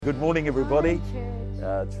Good morning, everybody. Morning,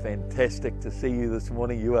 Church. It's fantastic to see you this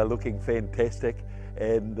morning. You are looking fantastic,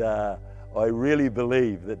 and I really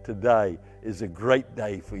believe that today is a great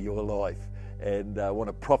day for your life, and I want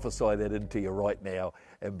to prophesy that into you right now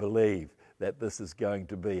and believe that this is going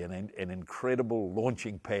to be an incredible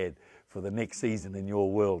launching pad for the next season in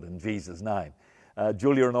your world, in Jesus' name.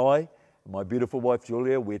 Julia and I, my beautiful wife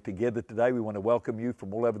Julia, we're together today. We want to welcome you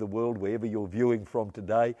from all over the world, wherever you're viewing from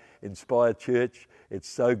today. Inspire Church, it's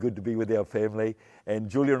so good to be with our family. And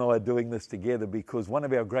Julia and I are doing this together because one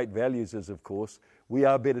of our great values is, of course, we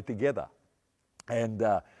are better together. And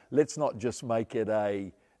let's not just make it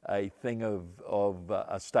a thing of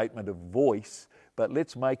a statement of voice, but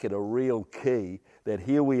let's make it a real key that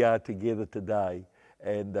here we are together today,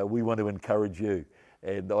 and we want to encourage you.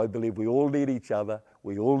 And I believe we all need each other,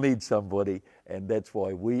 we all need somebody, and that's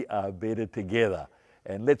why we are better together.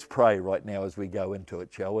 And let's pray right now as we go into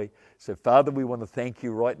it, shall we? So Father, we want to thank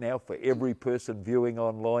you right now for every person viewing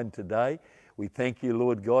online today. We thank you,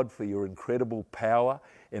 Lord God, for your incredible power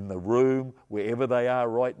in the room, wherever they are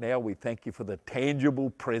right now. We thank you for the tangible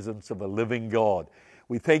presence of a living God.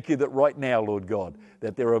 We thank you that right now, Lord God,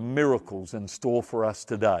 that there are miracles in store for us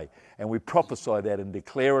today. And we prophesy that and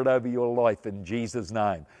declare it over your life in Jesus'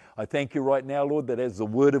 name. I thank you right now, Lord, that as the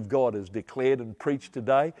word of God is declared and preached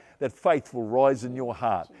today, that faith will rise in your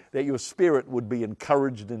heart, that your spirit would be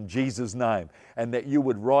encouraged in Jesus' name, and that you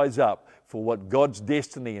would rise up for what God's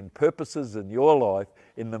destiny and purposes in your life,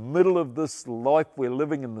 in the middle of this life we're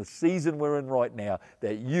living in, the season we're in right now,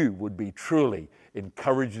 that you would be truly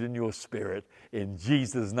encouraged in your spirit, in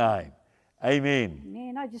Jesus' name. Amen.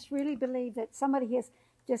 Man, I just really believe that somebody has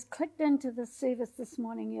just clicked into the service this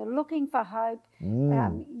morning. You're looking for hope,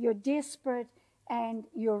 you're desperate, and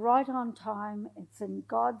you're right on time. It's in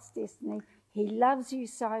God's destiny. He loves you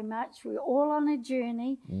so much. We're all on a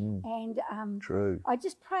journey. And True. I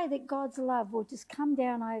just pray that God's love will just come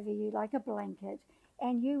down over you like a blanket,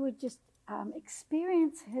 and you would just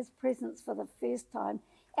experience his presence for the first time.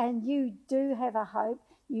 And you do have a hope.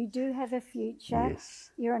 You do have a future.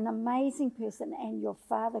 Yes. You're an amazing person, and your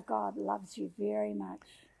Father God loves you very much.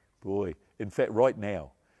 Boy, in fact, right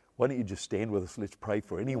now, why don't you just stand with us? Let's pray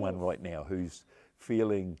for anyone right now who's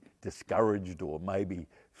feeling discouraged or maybe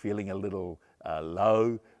feeling a little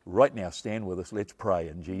low. Right now, stand with us. Let's pray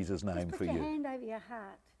in Jesus' name Just for put you. your hand over your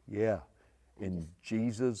heart. Yeah. In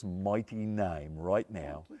Jesus' mighty name, right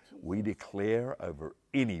now, we declare over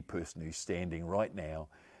any person who's standing right now,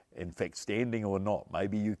 in fact, standing or not,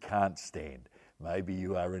 maybe you can't stand, maybe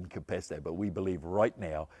you are incapacitated, but we believe right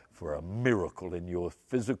now for a miracle in your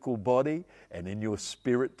physical body and in your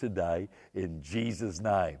spirit today, in Jesus'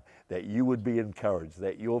 name, that you would be encouraged,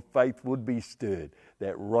 that your faith would be stirred,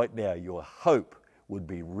 that right now your hope would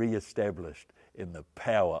be reestablished in the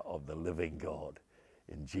power of the living God.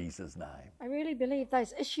 In Jesus' name. I really believe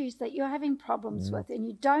those issues that you're having problems with and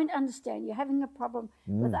you don't understand, you're having a problem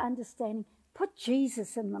with understanding, put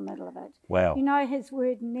Jesus in the middle of it. Wow. You know, his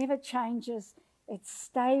word never changes. It's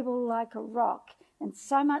stable like a rock. And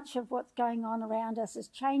so much of what's going on around us is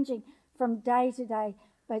changing from day to day.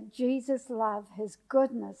 But Jesus' love, his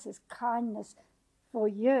goodness, his kindness for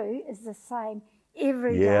you is the same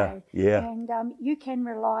every day. Yeah. And you can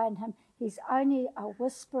rely on him. He's only a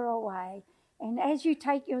whisper away. And as you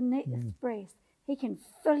take your next breath, he can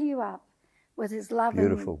fill you up with his love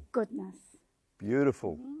and goodness.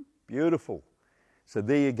 Beautiful. Beautiful. So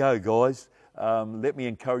there you go, guys. Let me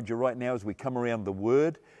encourage you right now as we come around the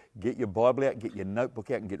Word, get your Bible out, get your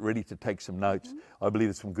notebook out, and get ready to take some notes. I believe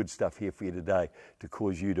there's some good stuff here for you today to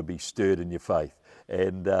cause you to be stirred in your faith.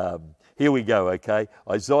 And here we go, okay?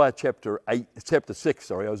 Isaiah 6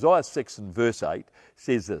 and verse 8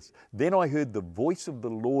 says this, "Then I heard the voice of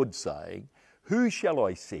the Lord saying, 'Who shall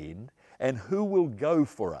I send, and who will go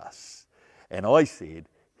for us?' And I said,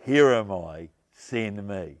 'Here am I, send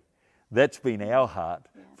me.'" That's been our heart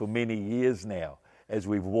for many years now as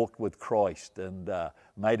we've walked with Christ and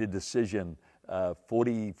made a decision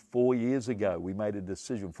 44 years ago. We made a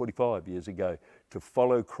decision 45 years ago to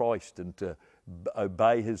follow Christ and to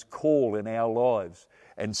obey his call in our lives,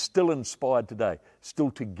 and still inspired today,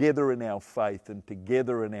 still together in our faith and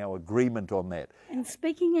together in our agreement on that. And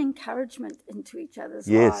speaking encouragement into each other's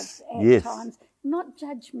lives at times, not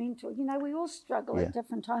judgmental. You know, we all struggle at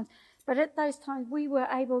different times, but at those times we were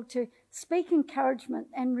able to speak encouragement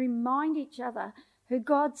and remind each other who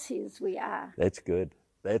God says we are. That's good.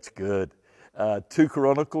 That's good. 2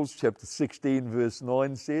 Chronicles chapter 16 verse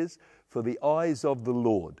 9 says, "For the eyes of the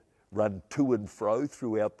Lord run to and fro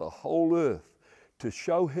throughout the whole earth to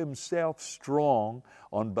show himself strong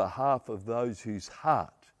on behalf of those whose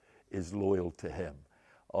heart is loyal to him."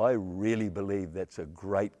 I really believe that's a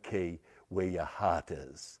great key where your heart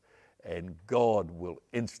is. And God will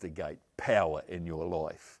instigate power in your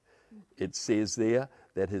life. It says there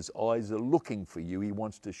that his eyes are looking for you. He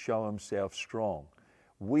wants to show himself strong.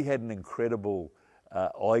 We had an incredible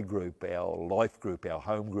I group, our life group, our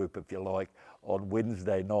home group, if you like, on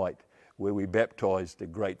Wednesday night, where we baptized a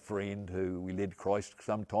great friend who we led Christ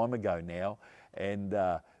some time ago now.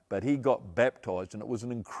 But he got baptized, and it was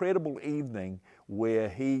an incredible evening where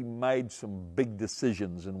he made some big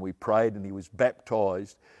decisions, and we prayed, and he was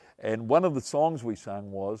baptized. And one of the songs we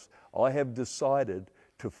sang was, I have decided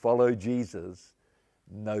to follow Jesus,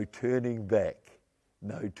 no turning back,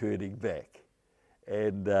 no turning back.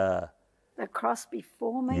 And the cross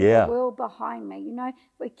before me, yeah. the world behind me. You know,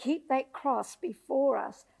 we keep that cross before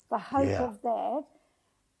us, the hope Yeah. of that.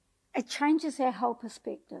 It changes our whole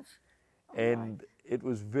perspective. And it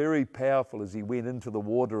was very powerful as he went into the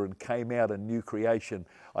water and came out a new creation.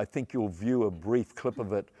 I think you'll view a brief clip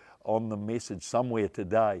of it on the message somewhere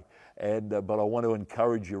today. But I want to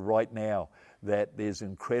encourage you right now that there's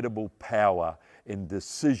incredible power in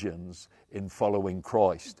decisions in following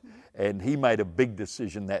Christ. And he made a big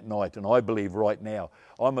decision that night. And I believe right now,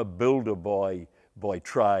 I'm a builder by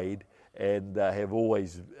trade, and have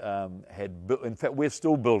always in fact, we're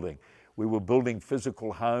still building. We were building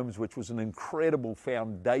physical homes, which was an incredible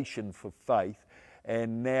foundation for faith.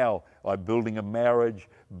 And now I'm building a marriage,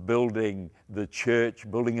 building the church,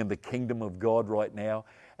 building in the kingdom of God right now.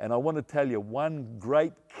 And I want to tell you, one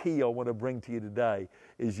great key I want to bring to you today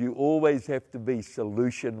is you always have to be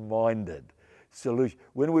solution-minded.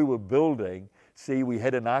 When we were building, we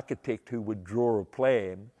had an architect who would draw a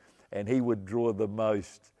plan, and he would draw the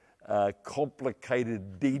most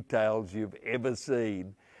complicated details you've ever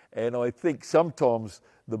seen. And I think sometimes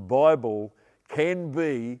the Bible can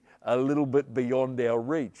be a little bit beyond our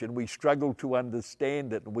reach, and we struggle to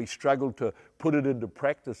understand it, and we struggle to put it into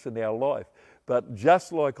practice in our life. But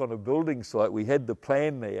just like on a building site, we had the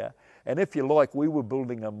plan there, and if you like, we were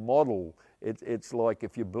building a model. It's like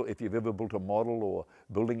if you've ever built a model or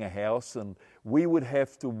building a house, and we would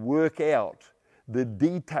have to work out the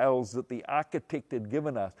details that the architect had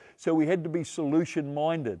given us. So we had to be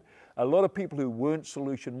solution-minded. A lot of people who weren't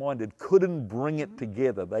solution-minded couldn't bring it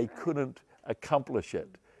together. They couldn't accomplish it.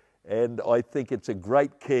 And I think it's a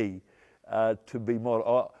great key to be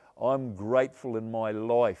model. I'm grateful in my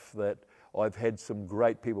life that I've had some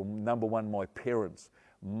great people. Number one, my parents,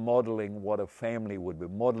 modeling what a family would be,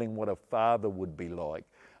 modeling what a father would be like,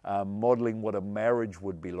 modeling what a marriage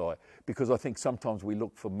would be like. Because I think sometimes we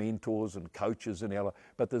look for mentors and coaches in our life,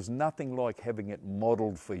 but there's nothing like having it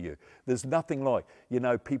modeled for you. There's nothing like,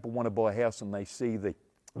 people want to buy a house and they see the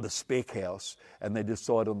spec house and they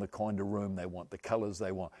decide on the kind of room they want, the colours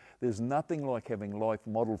they want. There's nothing like having life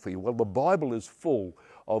modeled for you. Well, the Bible is full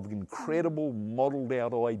of incredible modelled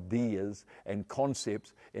out ideas and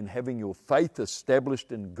concepts in having your faith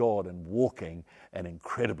established in God and walking an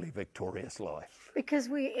incredibly victorious life. Because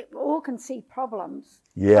we all can see problems.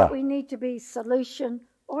 Yeah. But we need to be solution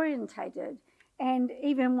orientated. And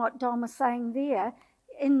even what Don was saying there,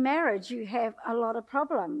 in marriage you have a lot of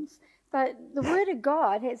problems. But the Word of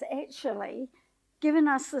God has actually given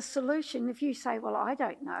us the solution. If you say, well, I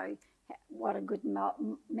don't know what a good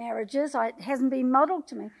marriage is, it hasn't been modelled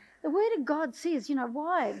to me. The Word of God says,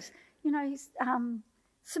 wives,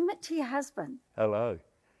 submit to your husband. Hello.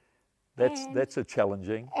 That's a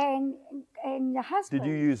challenging. And your husband. Did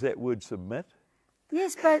you use that word submit?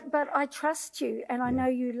 Yes, but I trust you, and I know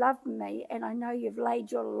you love me, and I know you've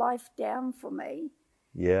laid your life down for me.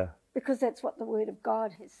 Yeah. Because that's what the Word of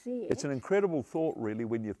God has said. It's an incredible thought, really,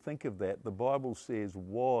 when you think of that. The Bible says,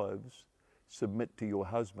 wives, submit to your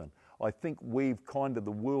husband. I think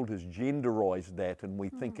the world has genderized that, and we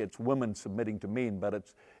think it's women submitting to men, but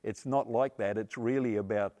it's not like that. It's really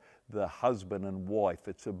about the husband and wife.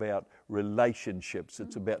 It's about relationships.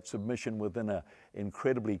 It's about submission within an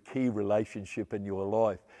incredibly key relationship in your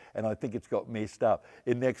life. And I think it's got messed up.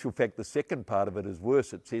 In actual fact, the second part of it is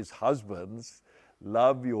worse. It says, husbands,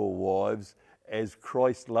 love your wives as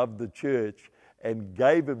Christ loved the church and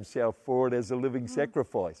gave himself for it as a living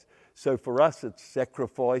sacrifice. So for us, it's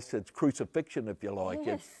sacrifice, it's crucifixion, if you like.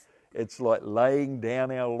 Yes. It's like laying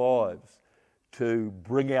down our lives to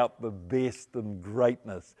bring out the best and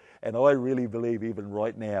greatness. And I really believe even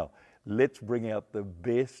right now, let's bring out the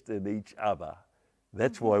best in each other.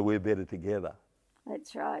 That's why we're better together.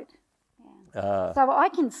 That's right. Yeah. So I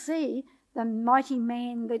can see the mighty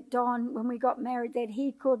man that Don, when we got married, that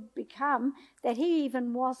he could become, that he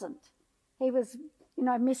even wasn't. He was,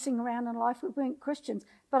 messing around in life. We weren't Christians.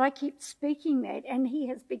 But I kept speaking that, and he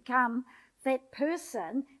has become that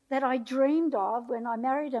person that I dreamed of when I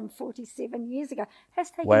married him 47 years ago.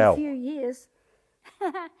 Has taken Wow. a few years.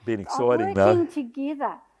 Been exciting, though.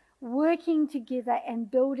 Working together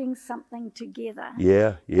and building something together.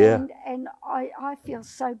 Yeah. And I feel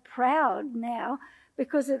so proud now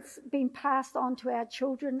because it's been passed on to our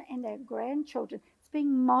children and our grandchildren. It's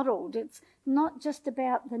being modelled. It's not just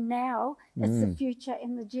about the now, it's the future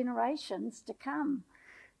and the generations to come.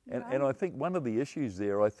 And I think one of the issues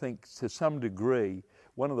there, I think to some degree,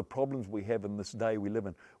 one of the problems we have in this day we live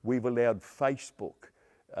in, we've allowed Facebook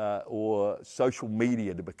or social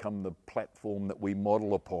media to become the platform that we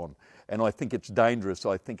model upon. And I think it's dangerous.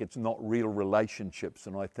 I think it's not real relationships.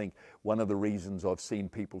 And I think one of the reasons I've seen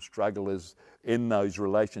people struggle is in those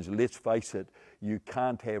relationships. Let's face it, you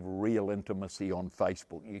can't have real intimacy on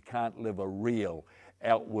Facebook. You can't live a real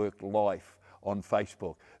outworked life on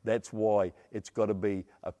Facebook. That's why it's got to be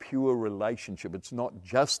a pure relationship. It's not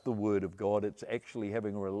just the Word of God, it's actually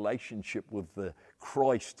having a relationship with the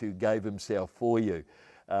Christ who gave himself for you.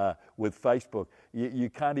 With Facebook, you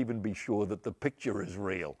can't even be sure that the picture is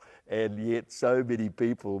real, and yet so many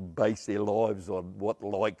people base their lives on what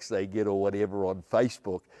likes they get or whatever on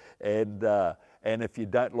Facebook, and if you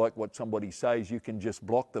don't like what somebody says, you can just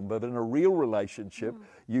block them. But in a real relationship,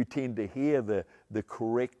 you tend to hear the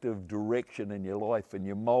corrective direction in your life, and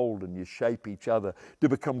you mould and you shape each other to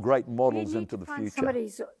become great models into the future.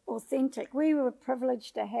 Somebody's authentic. We were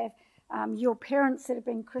privileged to have your parents that have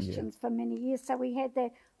been Christians for many years, so we had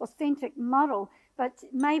that authentic model. But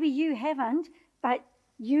maybe you haven't, but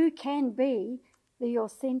you can be the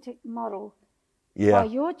authentic model by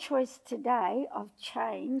your choice today of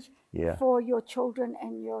change for your children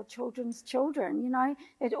and your children's children. You know,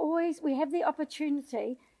 we have the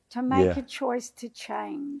opportunity to make a choice to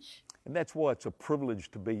change. And that's why it's a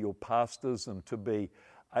privilege to be your pastors and to be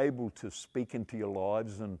able to speak into your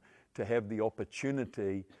lives and to have the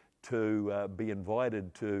opportunity to be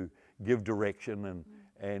invited to give direction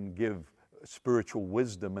and give spiritual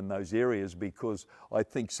wisdom in those areas, because I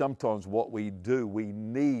think sometimes what we do, we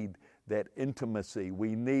need that intimacy,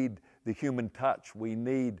 we need the human touch, we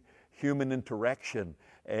need human interaction,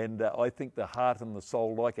 and I think the heart and the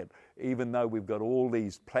soul like it, even though we've got all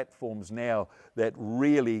these platforms now that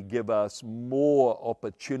really give us more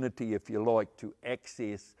opportunity, if you like, to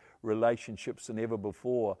access relationships than ever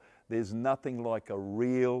before. There's nothing like a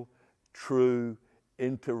real, true,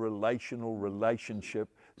 interrelational relationship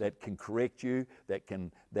that can correct you, that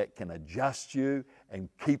can adjust you and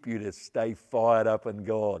keep you to stay fired up in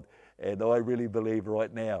God. And I really believe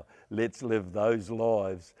right now, let's live those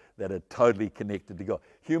lives that are totally connected to God.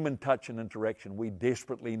 Human touch and interaction, we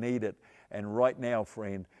desperately need it. And right now,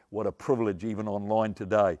 friend, what a privilege, even online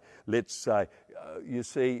today. Let's say, you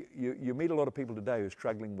see, you meet a lot of people today who are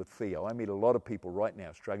struggling with fear. I meet a lot of people right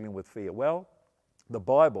now struggling with fear. Well, the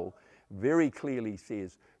Bible very clearly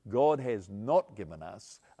says God has not given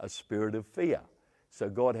us a spirit of fear. So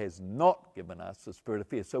God has not given us a spirit of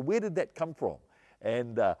fear. So where did that come from?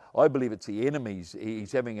 And I believe it's the enemy's.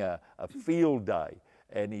 He's having a field day,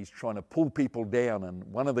 and he's trying to pull people down. And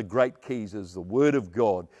one of the great keys is the Word of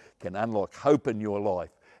God can unlock hope in your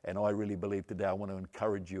life. And I really believe today I want to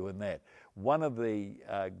encourage you in that. One of the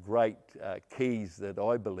great keys that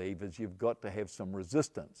I believe is you've got to have some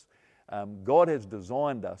resistance. God has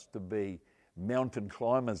designed us to be mountain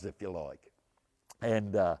climbers, if you like.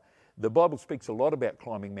 And the Bible speaks a lot about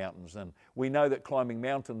climbing mountains, and we know that climbing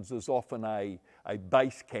mountains is often a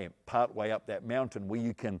base camp partway up that mountain where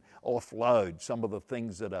you can offload some of the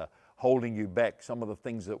things that are holding you back, some of the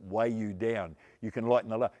things that weigh you down. You can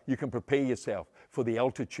lighten a load. You can prepare yourself for the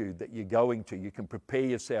altitude that you're going to. You can prepare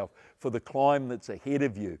yourself for the climb that's ahead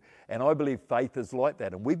of you. And I believe faith is like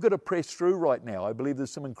that. And we've got to press through right now. I believe there's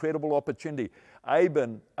some incredible opportunity.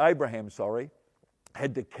 Abraham,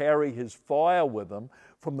 had to carry his fire with him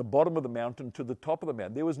from the bottom of the mountain to the top of the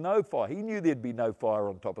mountain. There was no fire. He knew there'd be no fire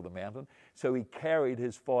on top of the mountain, so he carried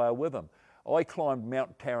his fire with him. I climbed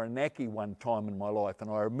Mount Taranaki one time in my life, and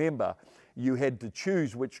I remember you had to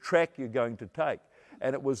choose which track you're going to take.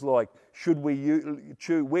 And it was like, should we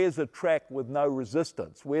choose, where's a track with no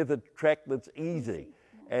resistance? Where's the track that's easy?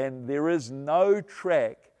 And there is no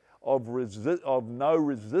track of no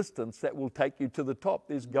resistance that will take you to the top.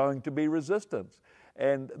 There's going to be resistance.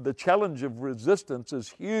 And the challenge of resistance is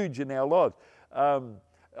huge in our lives.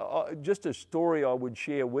 Just a story I would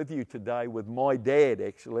share with you today with my dad,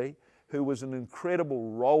 actually, who was an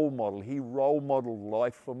incredible role model. He role modeled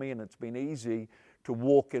life for me, and it's been easy to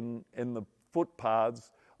walk in the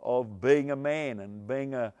footpaths of being a man and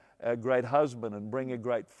being a great husband and being a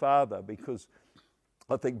great father, because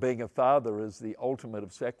I think being a father is the ultimate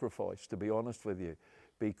of sacrifice, to be honest with you,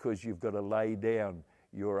 because you've got to lay down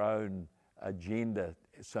your own agenda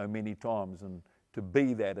so many times, and to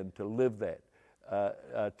be that and to live that.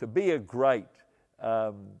 To be a great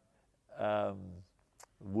word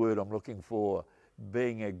I'm looking for,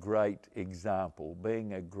 being a great example,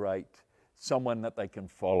 being a great someone that they can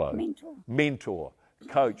follow. Mentor,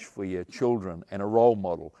 coach for your children, and a role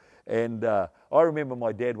model. And I remember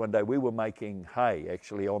my dad one day, we were making hay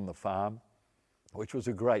actually on the farm, which was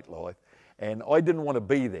a great life. And I didn't want to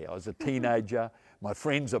be there. I was a teenager. My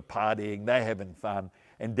friends are partying, they're having fun,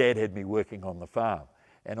 and Dad had me working on the farm.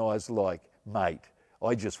 And I was like, mate,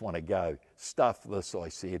 I just want to go. Stuff this, I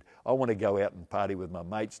said. I want to go out and party with my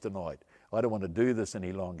mates tonight. I don't want to do this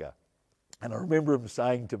any longer. And I remember him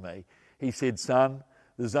saying to me, he said, son,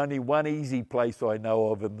 there's only one easy place I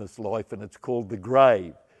know of in this life, and it's called the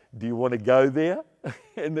grave. Do you want to go there?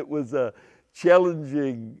 And it was a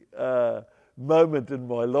challenging moment in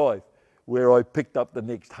my life, where I picked up the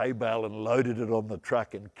next hay bale and loaded it on the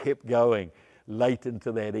truck and kept going late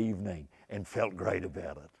into that evening and felt great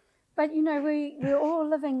about it. But you know, we're all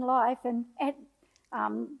living life, and at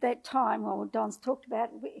that time, well, Don's talked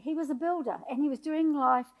about, he was a builder, and he was doing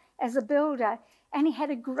life as a builder, and he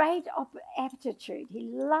had a great attitude.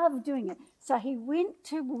 He loved doing it. So he went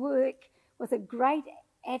to work with a great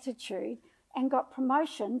attitude and got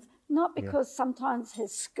promotions, not because sometimes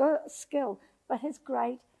his skill, but his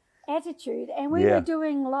great attitude. And we were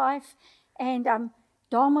doing life, and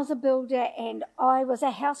Don was a builder, and I was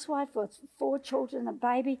a housewife with 4 children, a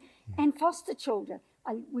baby, and foster children.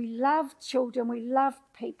 We loved children, we loved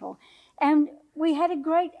people, and we had a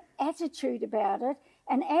great attitude about it.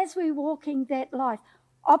 And as we're walking that life,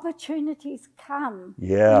 opportunities come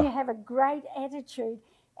when you have a great attitude.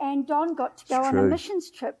 And Don got to go on a missions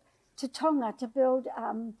trip to Tonga to build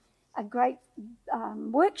a great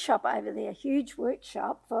workshop over there, a huge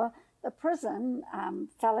workshop for the prison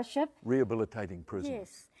fellowship. Rehabilitating prison.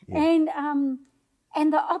 Yes. Yeah.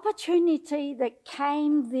 And the opportunity that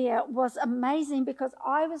came there was amazing, because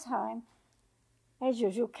I was home, as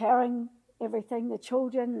usual, carrying everything, the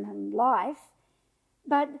children and life.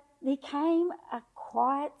 But there came a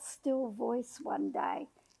quiet, still voice one day,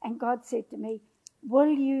 and God said to me, will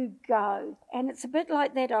you go? And it's a bit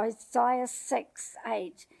like that Isaiah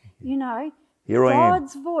 6:8. You know, here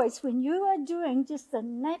God's voice, when you are doing just the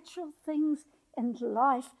natural things in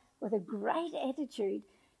life with a great attitude,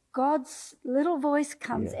 God's little voice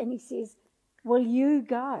comes and he says, will you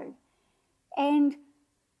go? And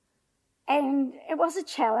it was a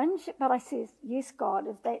challenge, but I said, yes, God,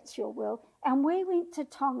 if that's your will. And we went to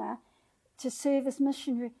Tonga to serve as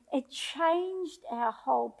missionary. It changed our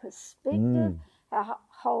whole perspective, our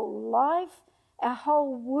whole life, our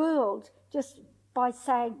whole world, just by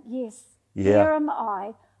saying, yes, here am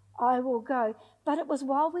I will go. But it was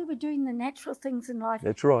while we were doing the natural things in life.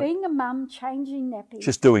 That's right. Being a mum, changing nappies.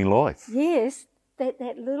 Just doing life. Yes,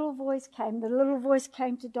 that little voice came. The little voice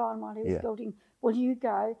came to Don while he was building, will you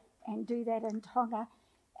go and do that in Tonga?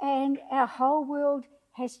 And our whole world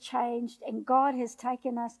has changed, and God has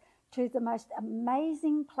taken us to the most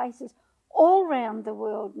amazing places all around the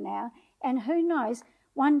world now. And who knows,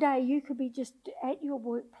 one day you could be just at your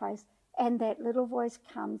workplace and that little voice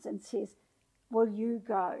comes and says, will you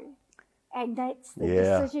go? And that's the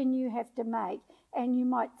decision you have to make. And you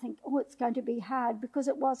might think, oh, it's going to be hard, because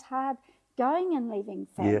it was hard going and leaving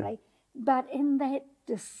family. But in that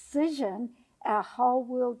decision, our whole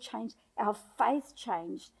world changed, our faith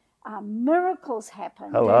changed, miracles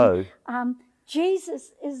happened. Hello. And,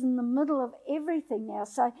 Jesus is in the middle of everything now.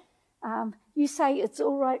 So you say it's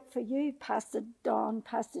all right for you, Pastor Don,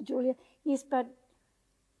 Pastor Julia. Yes, but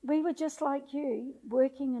we were just like you,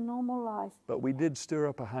 working a normal life. But we did stir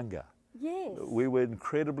up a hunger. Yes. We were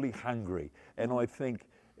incredibly hungry. And I think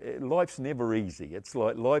life's never easy. It's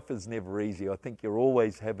like life is never easy. I think you're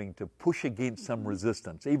always having to push against some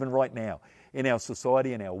resistance. Even right now, in our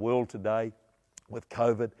society, in our world today, with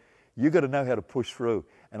COVID, you've got to know how to push through.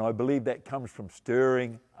 And I believe that comes from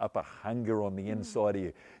stirring up a hunger on the inside of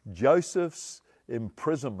you. Joseph's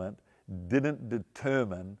imprisonment didn't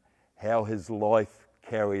determine how his life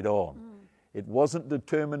carried on. It wasn't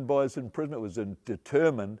determined by his imprisonment. It was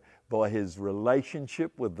determined by his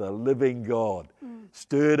relationship with the living God.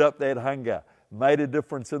 Stirred up that hunger, made a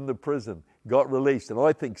difference in the prison, got released. And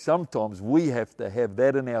I think sometimes we have to have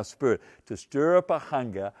that in our spirit, to stir up a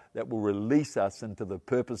hunger that will release us into the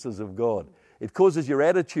purposes of God. It causes your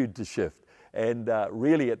attitude to shift. And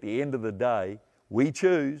really, at the end of the day, we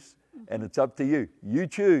choose, and it's up to you. You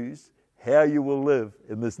choose how you will live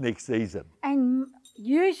in this next season. And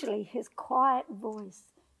usually his quiet voice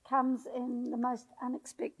comes in the most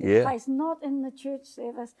unexpected place, not in the church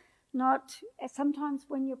service, not sometimes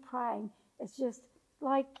when you're praying. It's just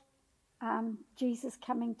like Jesus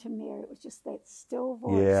coming to Mary. It was just that still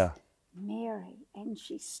voice, Yeah. Mary, and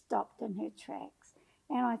she stopped in her tracks.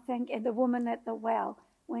 And I think, and the woman at the well,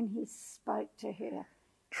 when he spoke to her,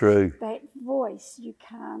 True. that voice, you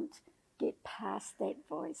can't get past that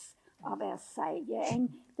voice of our Saviour. And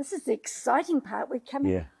this is the exciting part. We're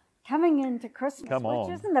coming into Christmas, Come on.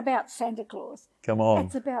 which isn't about Santa Claus. Come on.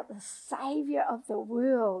 It's about the Saviour of the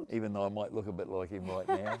world. Even though I might look a bit like him right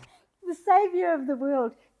now. The Saviour of the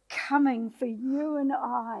world coming for you and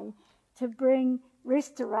I to bring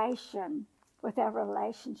restoration with our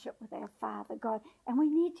relationship with our Father God. And we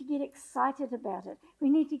need to get excited about it. We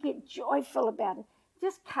need to get joyful about it.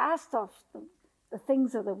 Just cast off the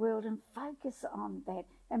things of the world and focus on that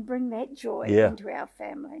and bring that joy into our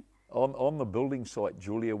family. On the building site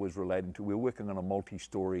Julia was relating to, we're working on a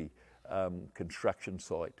multi-storey construction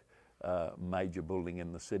site, major building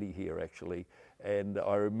in the city here actually. And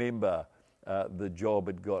I remember the job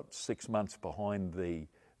had got 6 months behind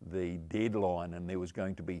the deadline, and there was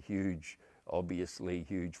going to be huge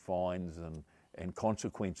fines and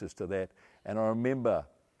consequences to that. And I remember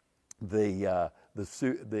the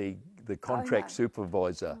contract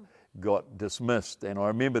supervisor got dismissed, and I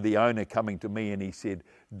remember the owner coming to me and he said,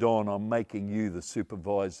 "Don, I'm making you the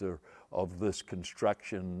supervisor of this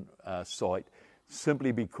construction site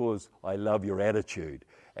simply because I love your attitude."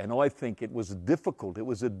 And I think it was difficult. It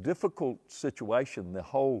was a difficult situation. The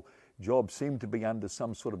whole job seemed to be under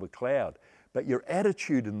some sort of a cloud. But your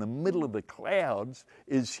attitude in the middle of the clouds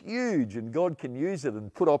is huge, and God can use it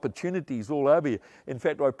and put opportunities all over you. In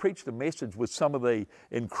fact, I preached a message with some of the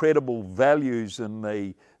incredible values and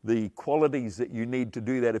the qualities that you need to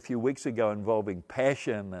do that a few weeks ago, involving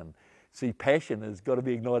passion. And see, passion has got to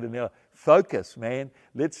be ignited now. Focus, man.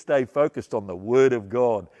 Let's stay focused on the Word of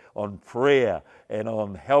God, on prayer, and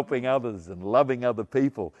on helping others and loving other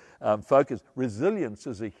people. Focus. Resilience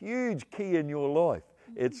is a huge key in your life.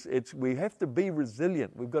 We have to be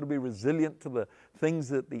resilient. We've got to be resilient to the things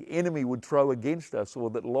that the enemy would throw against us or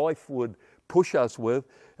that life would push us with.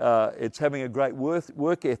 It's having a great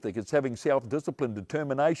work ethic. It's having self-discipline,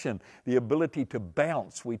 determination, the ability to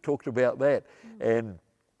bounce. We talked about that. And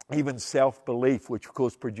even self-belief, which of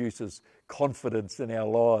course produces confidence in our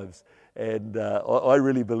lives. And I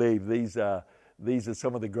really believe these are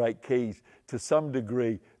some of the great keys. To some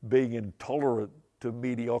degree, being intolerant to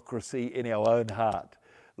mediocrity in our own heart.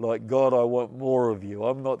 Like, God, I want more of you.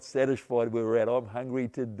 I'm not satisfied where we're at. I'm hungry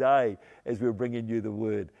today as we're bringing you the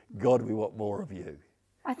word. God, we want more of you.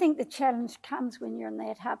 I think the challenge comes when you're in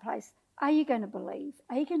that hard place. Are you going to believe?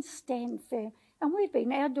 Are you going to stand firm?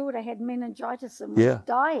 And our daughter had meningitis and was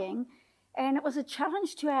dying, and it was a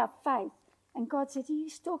challenge to our faith. And God said, are you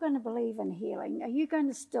still going to believe in healing? Are you going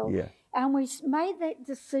to still? Yeah. And we made that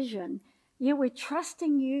decision. Yeah, we're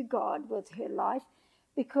trusting you, God, with her life,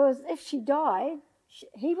 because if she died,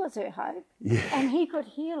 he was her hope, and he could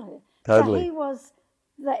heal her. Totally.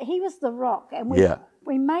 So he was the rock, and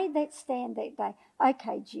we made that stand that day.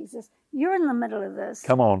 Okay, Jesus, you're in the middle of this.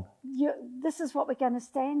 Come on. This is what we're going to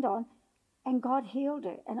stand on. And God healed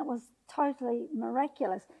her, and it was totally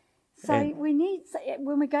miraculous. So when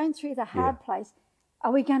we're going through the hard place,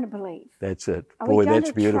 are we going to believe? That's it. Are Boy, we going that's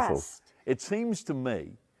to beautiful. Trust? It seems to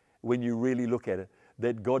me, when you really look at it,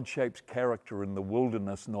 that God shapes character in the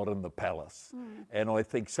wilderness, not in the palace. And I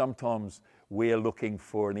think sometimes we're looking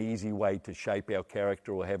for an easy way to shape our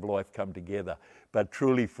character or have life come together. But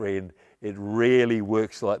truly, friend, it really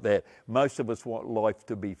works like that. Most of us want life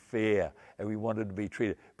to be fair, and we want it to be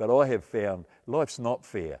treated. But I have found life's not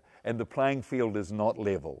fair, and the playing field is not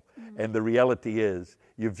level. And the reality is,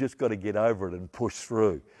 you've just got to get over it and push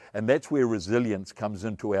through. And that's where resilience comes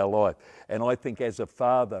into our life. And I think as a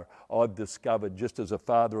father, I've discovered, just as a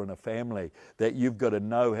father in a family, that you've got to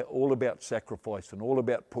know all about sacrifice and all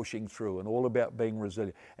about pushing through and all about being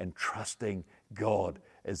resilient and trusting God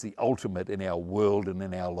as the ultimate in our world and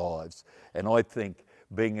in our lives. And I think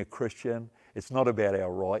being a Christian, it's not about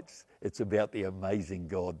our rights, it's about the amazing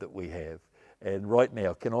God that we have. And right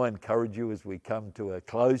now, can I encourage you as we come to a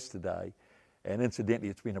close today? And incidentally,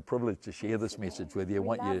 it's been a privilege to share this message with you. I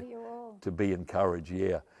want you to be encouraged,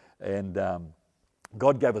 And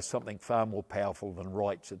God gave us something far more powerful than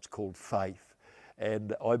rights. It's called faith.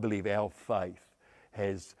 And I believe our faith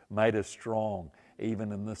has made us strong,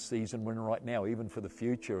 even in this season we're in right now, even for the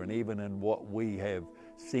future, and even in what we have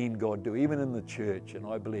seen God do, even in the church. And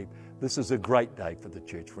I believe this is a great day for the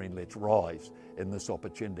church, friend. Let's rise in this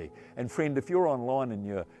opportunity. And friend, if you're online and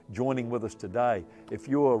you're joining with us today, if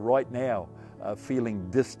you're right now feeling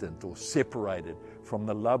distant or separated from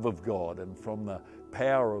the love of God and from the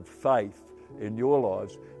power of faith in your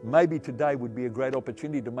lives, maybe today would be a great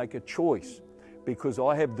opportunity to make a choice because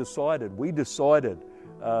I have decided, we decided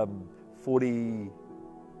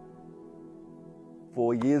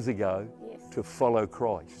 44 years ago Yes. to follow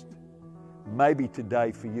Christ. Maybe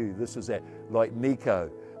today for you, this is that. Like Nico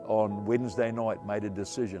on Wednesday night made a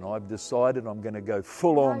decision. I've decided I'm going to go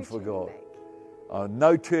full on for God.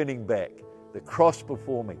 No turning back. The cross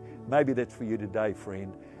before me. Maybe that's for you today,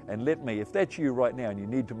 friend. And let me, if that's you right now and you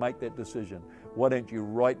need to make that decision, why don't you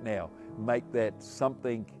right now make that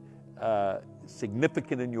something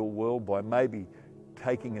significant in your world by maybe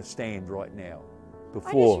taking a stand right now. I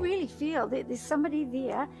Before. just really feel that there's somebody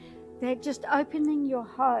there that just opening your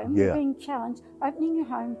home, Yeah. you're being challenged, opening your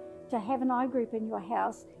home to have an I-group in your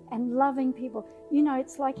house and loving people. You know,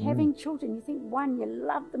 it's like having children. You think one, you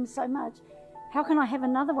love them so much. How can I have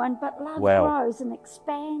another one? But love Wow. grows and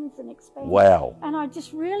expands and expands. Wow. And I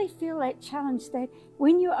just really feel that challenge that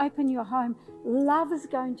when you open your home, love is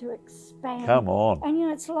going to expand. Come on. And you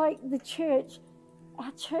know, it's like the church,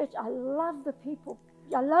 our church, I love the people.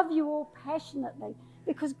 I love you all passionately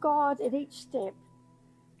because God at each step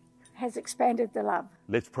has expanded the love.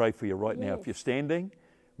 Let's pray for you right now. Yes. If you're standing,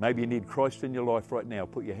 maybe you need Christ in your life right now.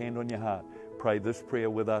 Put your hand on your heart. Pray this prayer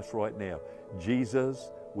with us right now.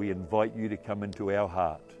 Jesus, we invite you to come into our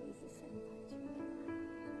heart.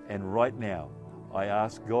 And right now, I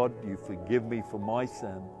ask God, you forgive me for my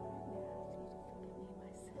sin.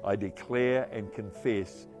 I declare and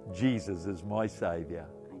confess Jesus is my Saviour, I declare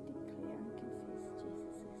and confess Jesus is my Savior.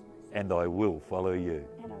 and I will follow you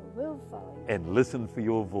And I will follow you and listen for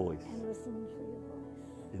your voice. and listen for your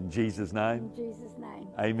voice. In Jesus' name, In Jesus' name.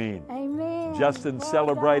 amen. Amen. Justin Well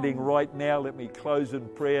celebrating done. right now. Let me close in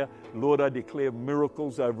prayer. Lord, I declare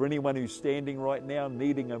miracles over anyone who's standing right now,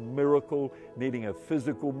 needing a miracle, needing a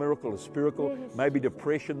physical miracle, a spiritual, Yes. maybe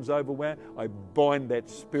depression's overwhelmed. I bind that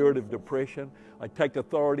spirit of depression. I take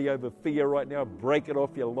authority over fear right now. Break it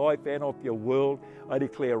off your life and off your world. I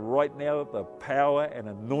declare right now the power and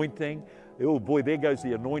anointing. Oh boy, there goes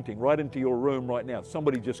the anointing right into your room right now.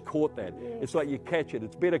 Somebody just caught that. Yes. It's like you catch it.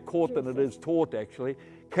 It's better caught than it is taught, actually.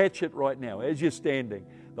 Catch it right now. As you're standing,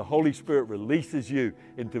 the Holy Spirit releases you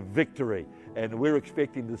into victory. And we're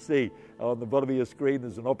expecting to see on the bottom of your screen,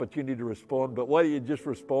 there's an opportunity to respond. But why don't you just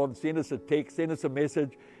respond? Send us a text, send us a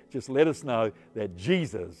message. Just let us know that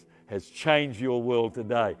Jesus has changed your world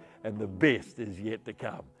today. And the best is yet to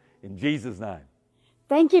come. In Jesus' name.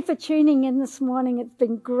 Thank you for tuning in this morning. It's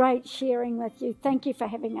been great sharing with you. Thank you for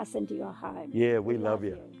having us into your home. Yeah, we love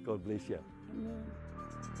you. God bless you. Amen.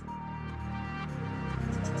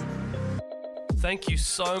 Thank you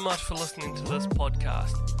so much for listening to this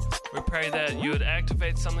podcast. We pray that you would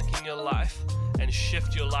activate something in your life and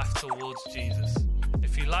shift your life towards Jesus.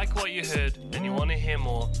 If you like what you heard and you want to hear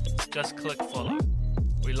more, just click follow.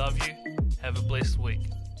 We love you. Have a blessed week.